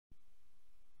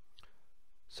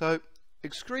So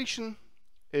excretion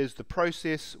is the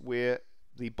process where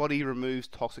the body removes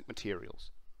toxic materials.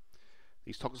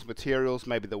 These toxic materials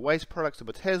may be the waste products of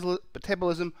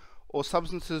metabolism or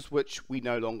substances which we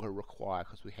no longer require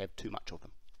because we have too much of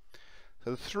them.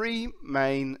 So the three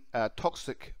main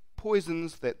toxic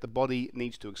poisons that the body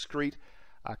needs to excrete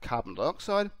are carbon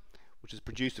dioxide, which is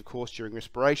produced of course during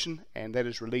respiration, and that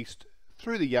is released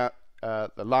through the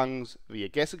lungs via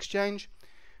gas exchange.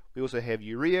 We also have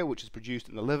urea, which is produced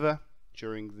in the liver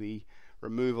during the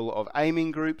removal of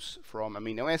amine groups from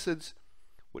amino acids,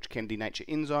 which can denature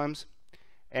enzymes,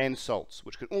 and salts,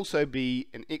 which can also be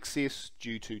in excess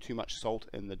due to too much salt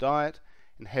in the diet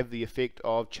and have the effect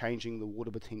of changing the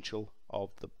water potential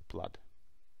of the blood.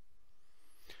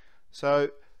 So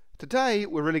today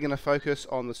we're really going to focus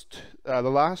on this the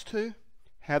last two,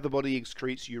 how the body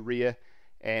excretes urea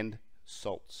and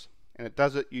salts, and it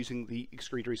does it using the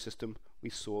excretory system we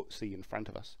see in front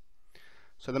of us.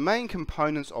 So the main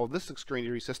components of this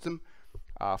excretory system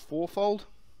are fourfold.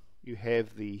 You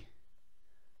have the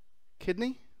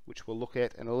kidney, which we'll look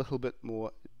at in a little bit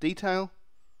more detail.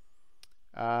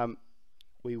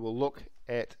 We will look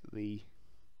at the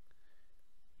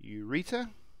ureter.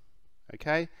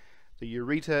 Okay, the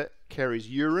ureter carries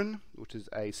urine, which is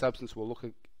a substance we'll look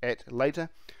at later,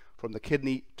 from the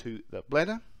kidney to the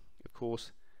bladder. Of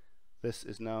course, this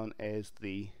is known as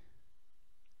the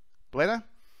bladder.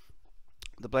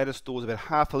 The bladder stores about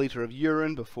half a litre of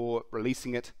urine before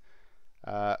releasing it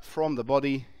from the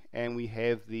body, and we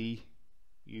have the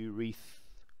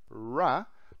urethra,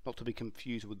 not to be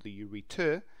confused with the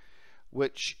ureter,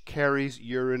 which carries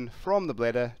urine from the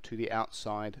bladder to the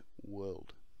outside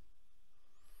world.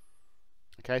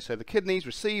 Okay, so the kidneys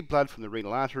receive blood from the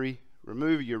renal artery,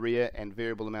 remove urea and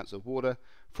variable amounts of water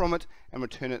from it, and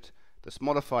return this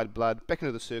modified blood back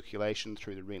into the circulation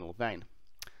through the renal vein.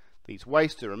 These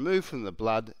wastes are removed from the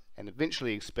blood and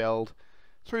eventually expelled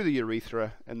through the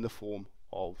urethra in the form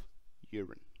of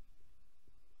urine.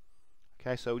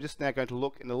 Okay, so we're just now going to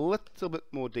look in a little bit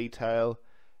more detail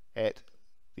at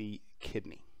the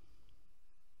kidney.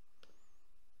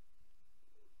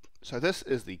 So this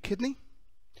is the kidney,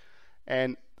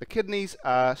 and the kidneys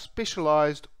are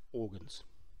specialized organs.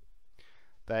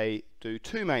 They do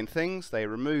two main things. They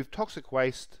remove toxic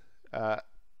waste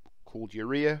called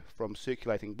urea from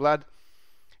circulating blood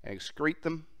and excrete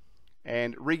them,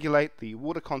 and regulate the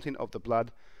water content of the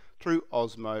blood through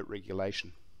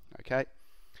osmoregulation. Okay,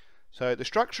 so the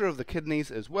structure of the kidneys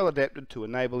is well adapted to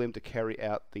enable them to carry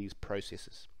out these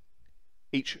processes.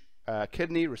 Each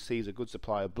kidney receives a good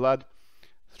supply of blood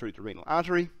through the renal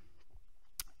artery,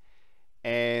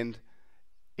 and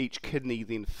each kidney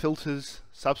then filters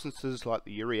substances like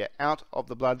the urea out of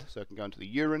the blood so it can go into the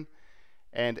urine,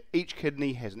 and each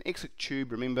kidney has an exit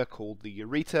tube, remember, called the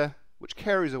ureter, which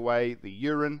carries away the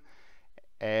urine,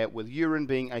 with urine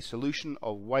being a solution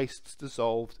of wastes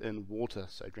dissolved in water,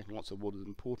 so drinking lots of water is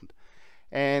important.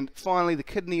 And finally, the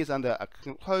kidney is under a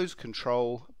closed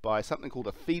control by something called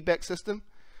a feedback system.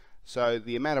 So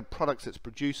the amount of products it's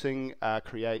producing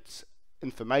creates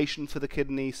information for the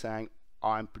kidney saying,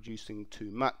 I'm producing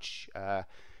too much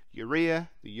urea,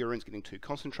 the urine's getting too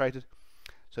concentrated.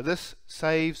 So this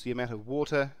saves the amount of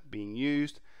water being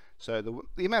used. So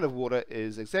the amount of water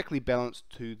is exactly balanced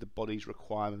to the body's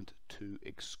requirement to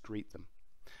excrete them.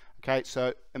 Okay,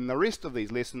 so in the rest of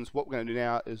these lessons, what we're going to do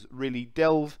now is really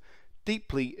delve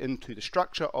deeply into the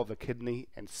structure of a kidney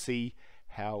and see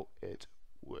how it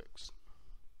works.